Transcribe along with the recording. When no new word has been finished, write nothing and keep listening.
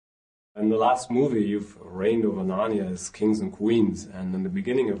In the last movie, you've reigned over Narnia as kings and queens, and in the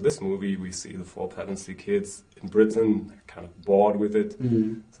beginning of this movie, we see the four Pevensey kids in Britain, kind of bored with it.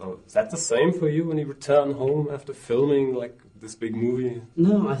 So is that the same for you when you return home after filming like this big movie?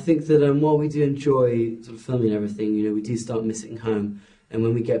 No, I think that while we do enjoy sort of filming everything, we do start missing home, and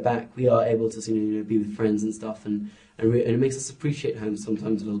when we get back, we are able to be with friends and stuff, and it makes us appreciate home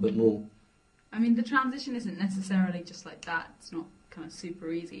sometimes a little bit more. I mean, the transition isn't necessarily just like that. It's not kind of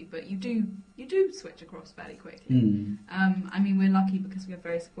super easy, but you do switch across fairly quickly. I mean, we're lucky because we have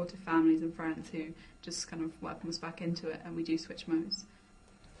very supportive families and friends who just kind of welcome us back into it, and we do switch modes.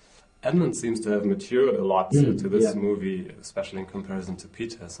 Edmund seems to have matured a lot to this movie, especially in comparison to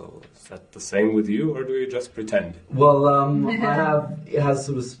Peter. So is that the same with you, or do you just pretend? Well, it has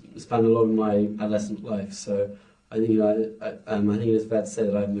sort of spanned a lot of my adolescent life, so I think I think it's fair to say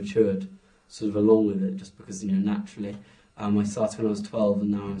that I've matured sort of along with it, just because naturally. I started when I was 12 and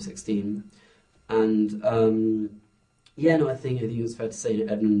now I'm 16. And I think it's fair to say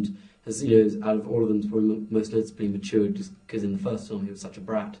that Edmund has, out of all of them, probably most noticeably matured, just because in the first film he was such a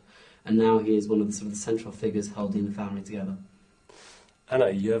brat. And now he is one of the sort of the central figures holding the family together.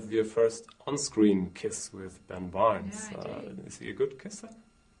 Anna, you have your first on-screen kiss with Ben Barnes. Yeah, I do. Is he a good kisser?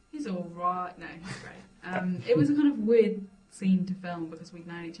 He's all right. No, he's great. It was a kind of weird scene to film because we'd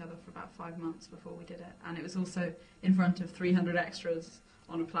known each other for about 5 months before we did it, and it was also in front of 300 extras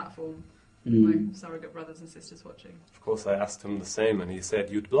on a platform with my surrogate brothers and sisters watching. Of course, I asked him the same, and he said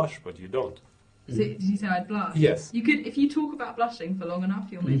you'd blush, but you don't. Did you say I'd blush? Yes. You could, if you talk about blushing for long enough,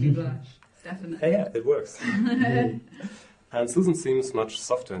 you'll make me blush. Definitely. Yeah, it works. And Susan seems much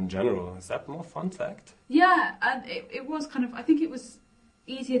softer in general. Is that more fun to act? Yeah, and it was kind of. I think it was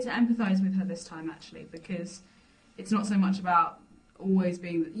easier to empathise with her this time actually, because it's not so much about always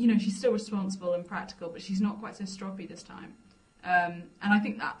being, she's still responsible and practical, but she's not quite so stroppy this time. And I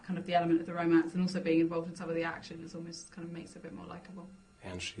think that kind of the element of the romance and also being involved in some of the action is almost kind of makes it a bit more likeable.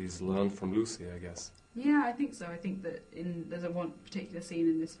 And she's learned from Lucy, I guess. Yeah, I think so. I think that there's one particular scene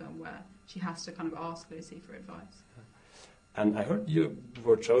in this film where she has to kind of ask Lucy for advice. And I heard you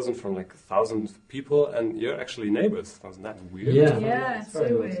were chosen from like 1,000 people, and you're actually neighbours. Wasn't that weird? Yeah, it's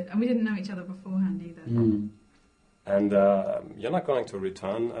so weird. And we didn't know each other beforehand either. And you're not going to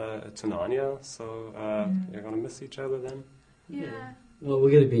return to Narnia, so you're going to miss each other then? Yeah. Well,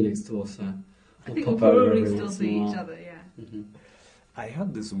 we're going to be next door, so I think we'll probably still see each other, yeah. I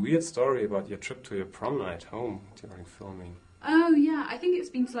heard this weird story about your trip to your prom night home during filming. Oh yeah, I think it's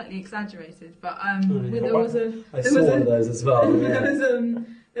been slightly exaggerated, but I saw one of those as well. Yeah.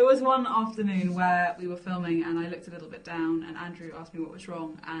 There was one afternoon where we were filming and I looked a little bit down and Andrew asked me what was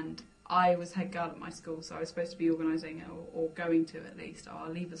wrong, and I was head girl at my school, so I was supposed to be organising or going to at least our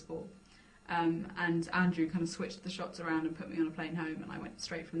leavers ball. And Andrew kind of switched the shots around and put me on a plane home, and I went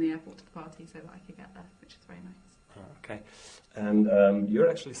straight from the airport to the party so that I could get there, which is very nice. Okay. And you're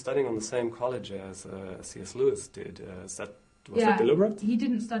actually studying on the same college as C.S. Lewis did. Was that deliberate? He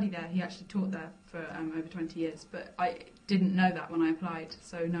didn't study there. He actually taught there for over 20 years, but I didn't know that when I applied,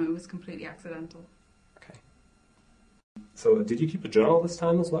 so no, it was completely accidental. Okay. So did you keep a journal this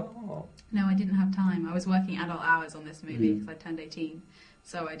time as well? Or? No, I didn't have time. I was working adult hours on this movie because I turned 18,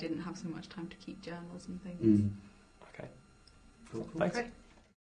 so I didn't have so much time to keep journals and things. Okay. Cool. Thanks. Great.